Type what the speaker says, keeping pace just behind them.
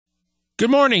Good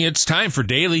morning. It's time for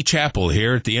Daily Chapel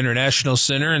here at the International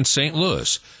Center in St.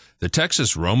 Louis. The text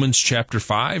is Romans chapter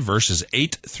 5, verses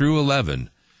 8 through 11.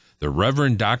 The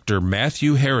Reverend Dr.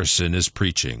 Matthew Harrison is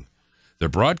preaching. The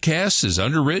broadcast is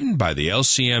underwritten by the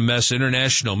LCMS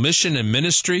International Mission and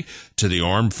Ministry to the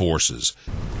Armed Forces.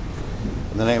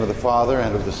 In the name of the Father,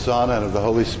 and of the Son, and of the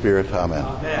Holy Spirit. Amen.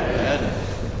 Amen.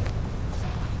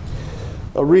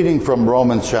 A reading from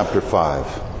Romans chapter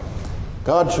 5.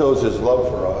 God shows his love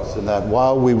for us in that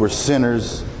while we were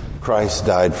sinners, Christ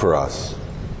died for us.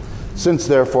 Since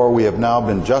therefore we have now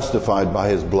been justified by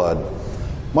his blood,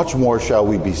 much more shall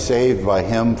we be saved by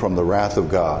him from the wrath of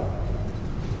God.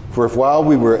 For if while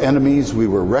we were enemies we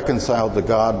were reconciled to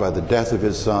God by the death of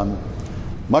his Son,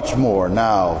 much more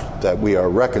now that we are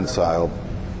reconciled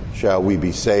shall we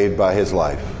be saved by his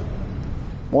life.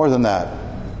 More than that,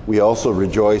 we also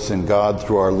rejoice in God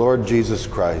through our Lord Jesus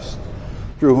Christ,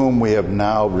 through whom we have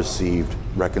now received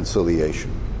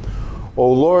reconciliation.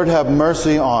 O Lord, have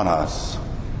mercy on us.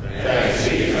 Thanks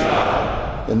be to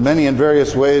God. In many and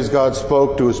various ways God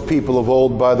spoke to his people of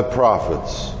old by the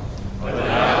prophets. But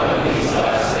now in these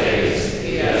last days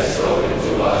he has spoken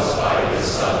to us by his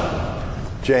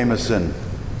Son. Jameson,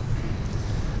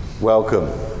 welcome.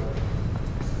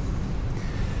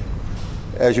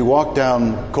 As you walk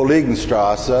down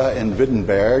Kollegenstrasse in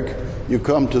Wittenberg, you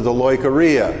come to the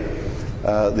Leukeria,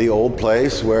 the old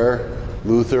place where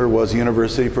Luther was a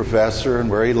university professor and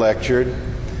where he lectured.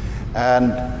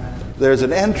 And there's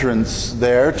an entrance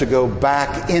there to go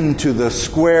back into the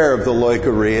square of the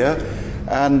Leukeria.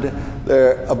 And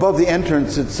there, above the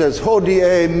entrance it says,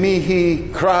 Hodie mihi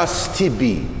kras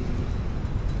tibi.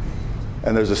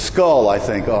 And there's a skull, I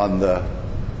think, on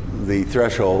the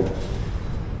threshold.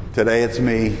 Today it's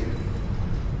me,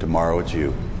 tomorrow it's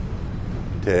you.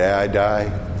 Today I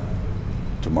die,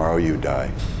 tomorrow you die.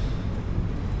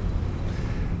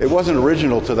 It wasn't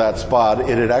original to that spot.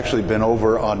 It had actually been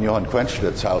over on Johann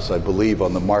Quenstedt's house, I believe,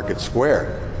 on the market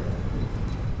square.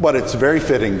 But it's very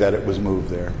fitting that it was moved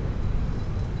there.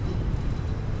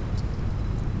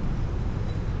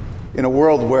 In a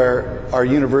world where our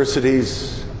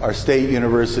universities, our state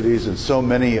universities, and so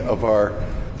many of our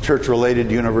church-related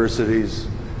universities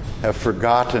have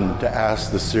forgotten to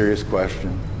ask the serious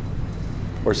question,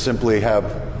 or simply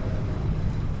have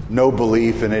no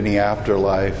belief in any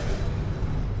afterlife,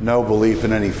 no belief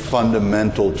in any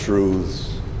fundamental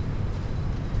truths.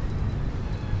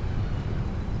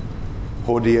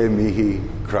 Hodie mihi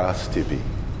kras tibi.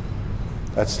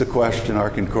 That's the question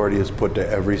our Concordias put to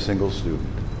every single student.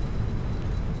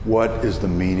 What is the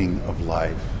meaning of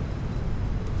life?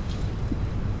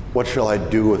 What shall I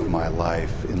do with my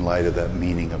life in light of that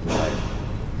meaning of life?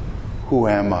 Who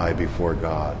am I before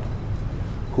God?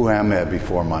 Who am I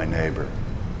before my neighbor?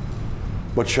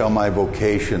 What shall my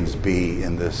vocations be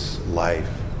in this life,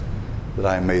 that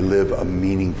I may live a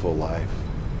meaningful life?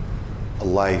 A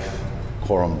life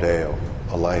coram Deo,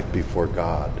 a life before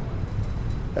God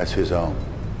as his own.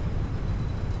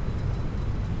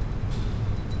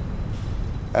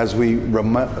 As we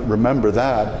remember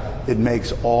that, it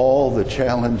makes all the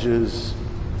challenges,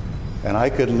 and I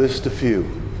could list a few,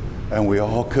 and we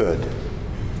all could,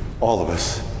 all of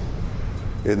us,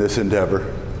 in this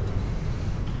endeavor.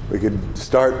 We could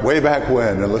start way back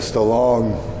when and list a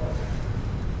long,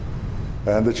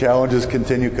 and the challenges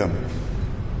continue coming.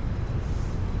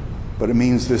 But it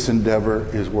means this endeavor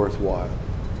is worthwhile.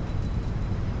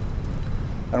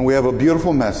 And we have a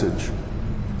beautiful message.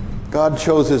 God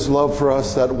shows his love for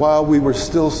us that while we were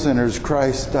still sinners,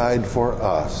 Christ died for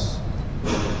us.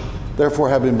 Therefore,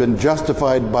 having been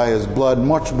justified by his blood,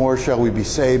 much more shall we be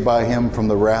saved by him from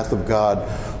the wrath of God.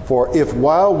 For if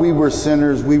while we were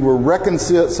sinners, we were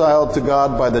reconciled to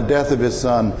God by the death of his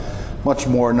Son, much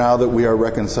more now that we are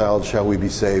reconciled shall we be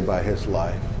saved by his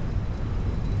life.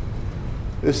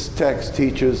 This text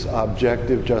teaches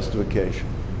objective justification.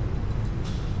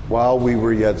 While we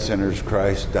were yet sinners,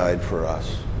 Christ died for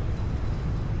us.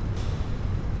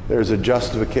 There's a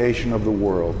justification of the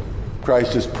world.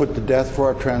 Christ is put to death for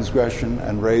our transgression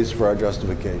and raised for our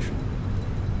justification.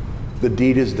 The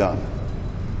deed is done.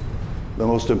 The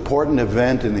most important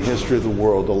event in the history of the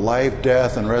world, the life,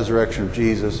 death, and resurrection of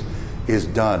Jesus, is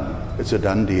done. It's a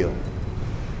done deal.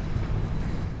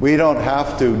 We don't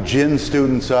have to gin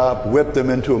students up, whip them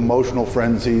into emotional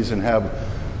frenzies, and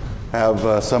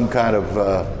have some kind of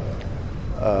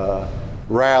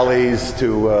rallies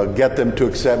to get them to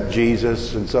accept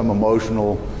Jesus in some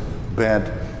emotional bent.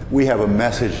 We have a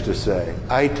message to say.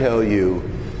 I tell you,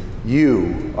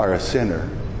 you are a sinner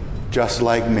just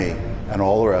like me and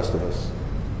all the rest of us.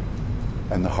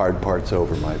 And the hard part's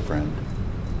over, my friend.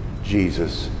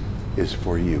 Jesus is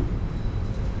for you.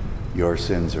 your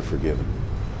sins are forgiven.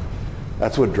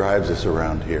 That's what drives us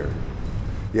around here.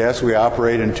 Yes, we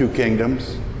operate in two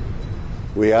kingdoms.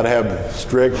 We got to have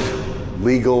strict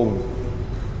legal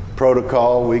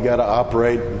protocol. We got to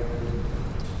operate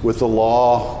with the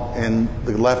law in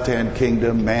the left-hand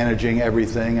kingdom, managing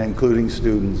everything, including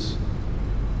students.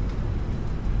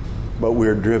 But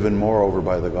we're driven moreover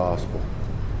by the gospel.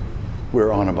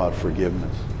 We're on about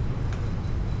forgiveness.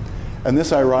 And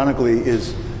this, ironically,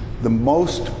 is the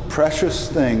most precious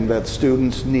thing that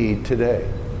students need today.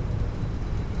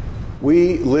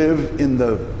 We live in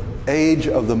the age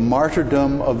of the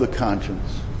martyrdom of the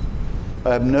conscience.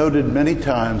 I have noted many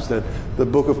times that the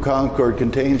Book of Concord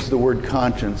contains the word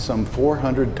conscience some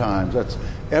 400 times. That's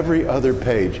every other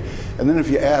page. And then if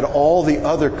you add all the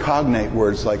other cognate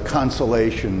words like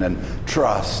consolation and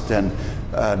trust and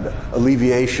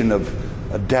alleviation of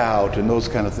doubt and those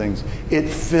kind of things, it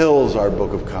fills our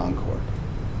Book of Concord.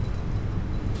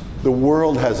 The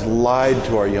world has lied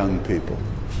to our young people,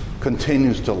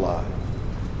 continues to lie.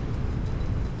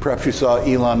 Perhaps you saw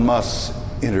Elon Musk's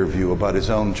interview about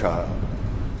his own child.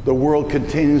 The world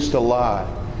continues to lie.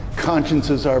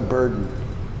 Consciences are burdened.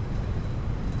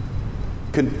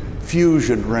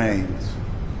 Confusion reigns.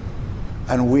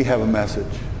 And we have a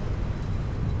message.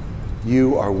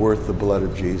 You are worth the blood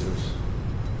of Jesus.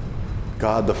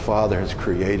 God the Father has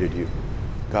created you.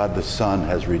 God the Son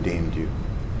has redeemed you.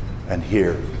 And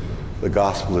here, the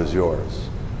gospel is yours.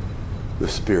 The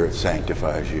Spirit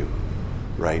sanctifies you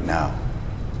right now.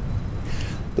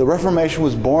 The Reformation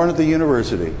was born at the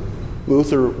university.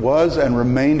 Luther was and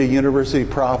remained a university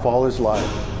prof all his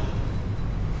life.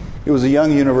 It was a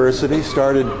young university,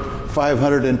 started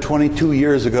 522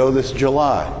 years ago this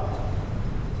July.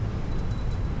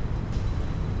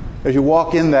 As you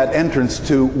walk in that entrance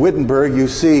to Wittenberg, you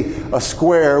see a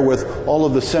square with all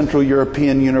of the Central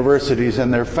European universities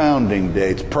and their founding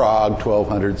dates. Prague,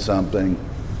 1200 something.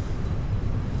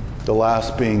 The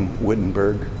last being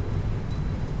Wittenberg.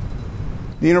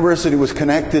 The university was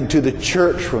connected to the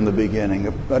church from the beginning,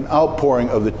 an outpouring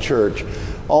of the church.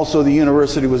 Also, the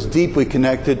university was deeply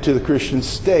connected to the Christian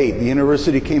state. The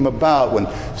university came about when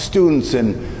students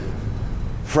in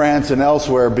France and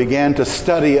elsewhere began to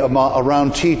study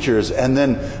around teachers, and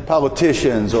then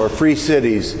politicians or free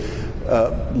cities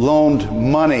loaned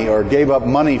money or gave up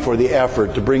money for the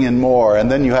effort to bring in more, and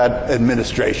then you had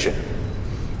administration.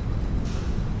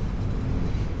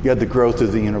 You had the growth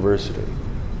of the university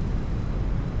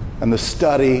and the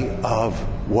study of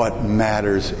what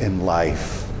matters in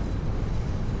life.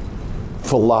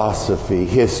 Philosophy,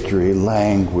 history,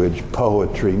 language,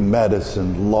 poetry,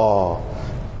 medicine, law,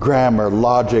 grammar,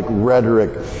 logic, rhetoric.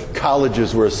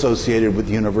 Colleges were associated with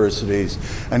universities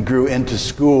and grew into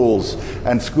schools,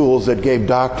 and schools that gave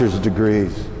doctor's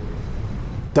degrees.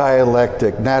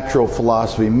 Dialectic, natural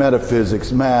philosophy,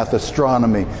 metaphysics, math,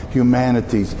 astronomy,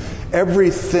 humanities.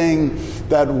 Everything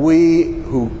that we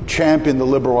who champion the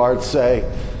liberal arts say,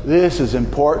 this is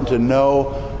important to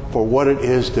know for what it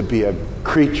is to be a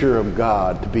creature of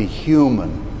God, to be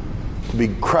human, to be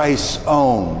Christ's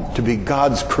own, to be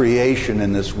God's creation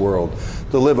in this world,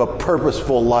 to live a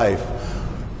purposeful life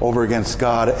over against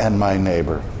God and my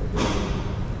neighbor.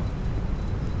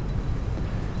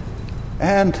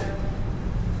 And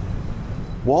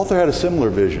Walther had a similar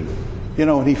vision. You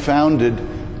know, when he founded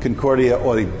Concordia,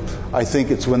 I think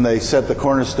it's when they set the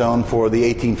cornerstone for the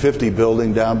 1850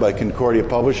 building down by Concordia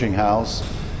Publishing House,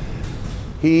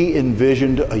 he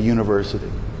envisioned a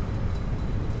university.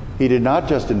 He did not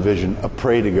just envision a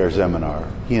Prediger seminar,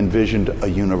 he envisioned a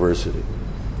university.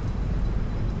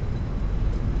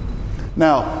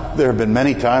 Now, there have been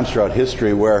many times throughout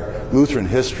history where, Lutheran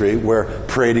history, where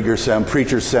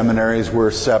preachers' seminaries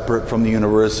were separate from the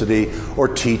university, or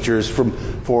teachers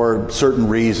for certain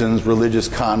reasons, religious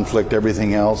conflict,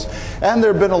 everything else. And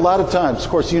there have been a lot of times, of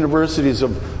course, universities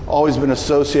have always been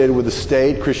associated with the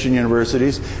state, Christian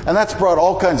universities, and that's brought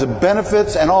all kinds of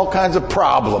benefits and all kinds of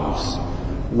problems.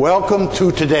 Welcome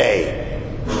to today.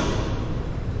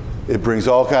 It brings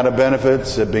all kinds of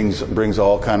benefits, it brings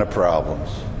all kinds of problems.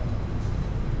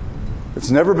 It's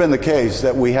never been the case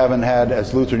that we haven't had,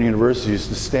 as Lutheran universities,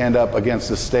 to stand up against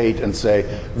the state and say,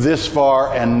 this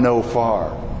far and no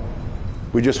far.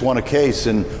 We just won a case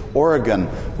in Oregon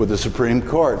with the Supreme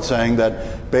Court saying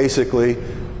that basically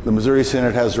the Missouri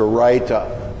Synod has a right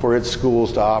for its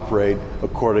schools to operate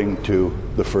according to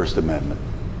the First Amendment,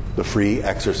 the free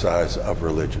exercise of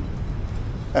religion.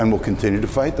 And we'll continue to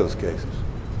fight those cases.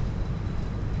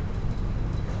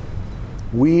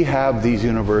 We have these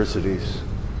universities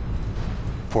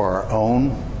for our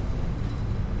own,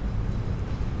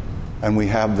 and we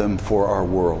have them for our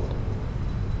world.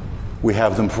 We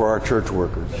have them for our church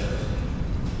workers.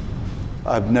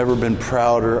 I've never been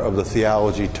prouder of the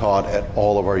theology taught at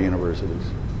all of our universities.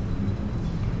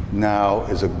 Now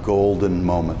is a golden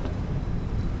moment.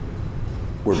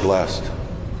 We're blessed.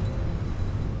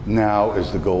 Now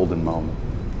is the golden moment.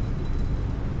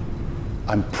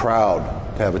 I'm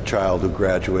proud to have a child who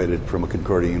graduated from a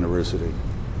Concordia University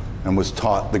and was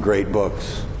taught the great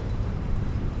books.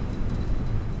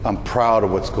 I'm proud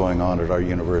of what's going on at our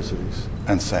universities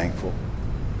and thankful.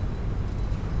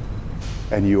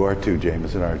 And you are too,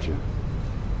 Jameson, aren't you?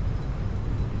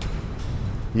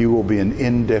 You will be an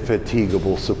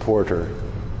indefatigable supporter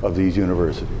of these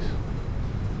universities.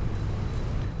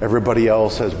 Everybody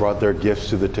else has brought their gifts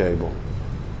to the table.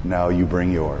 Now you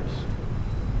bring yours.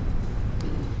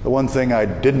 The one thing I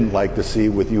didn't like to see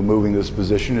with you moving this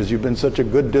position is you've been such a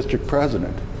good district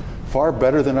president. Far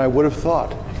better than I would have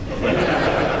thought.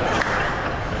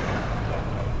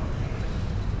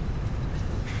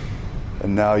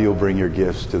 And now you'll bring your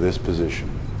gifts to this position.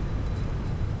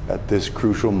 At this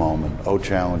crucial moment, oh,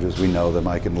 challenges, we know them.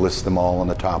 I can list them all on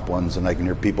the top ones, and I can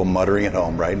hear people muttering at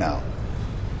home right now.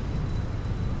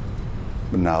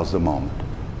 But now's the moment.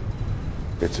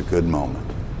 It's a good moment.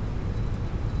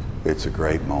 It's a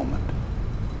great moment.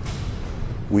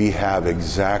 We have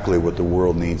exactly what the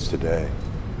world needs today.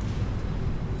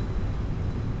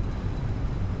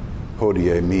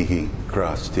 Hodie mihi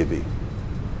kras tibi.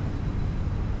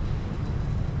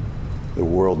 The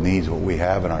world needs what we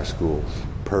have in our schools.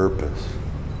 Purpose,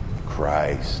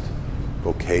 Christ.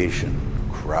 Vocation,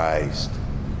 Christ.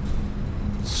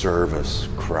 Service,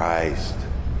 Christ.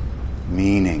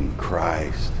 Meaning,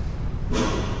 Christ.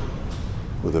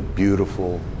 With a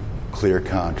beautiful, clear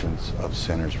conscience of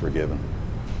sinners forgiven.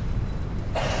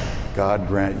 God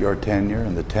grant your tenure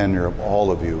and the tenure of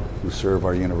all of you who serve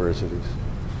our universities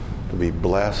to be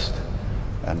blessed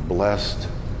and blessed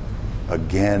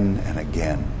again and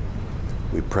again.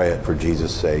 We pray it for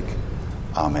Jesus' sake.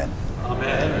 Amen.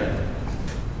 Amen.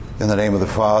 In the name of the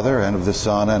Father, and of the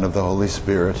Son, and of the Holy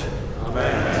Spirit.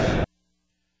 Amen.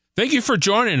 Thank you for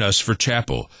joining us for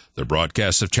Chapel. The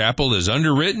broadcast of Chapel is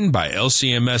underwritten by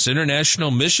LCMS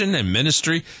International Mission and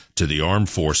Ministry to the Armed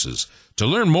Forces. To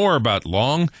learn more about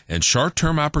long and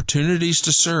short-term opportunities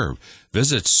to serve,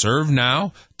 visit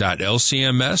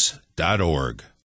servenow.lcms.org.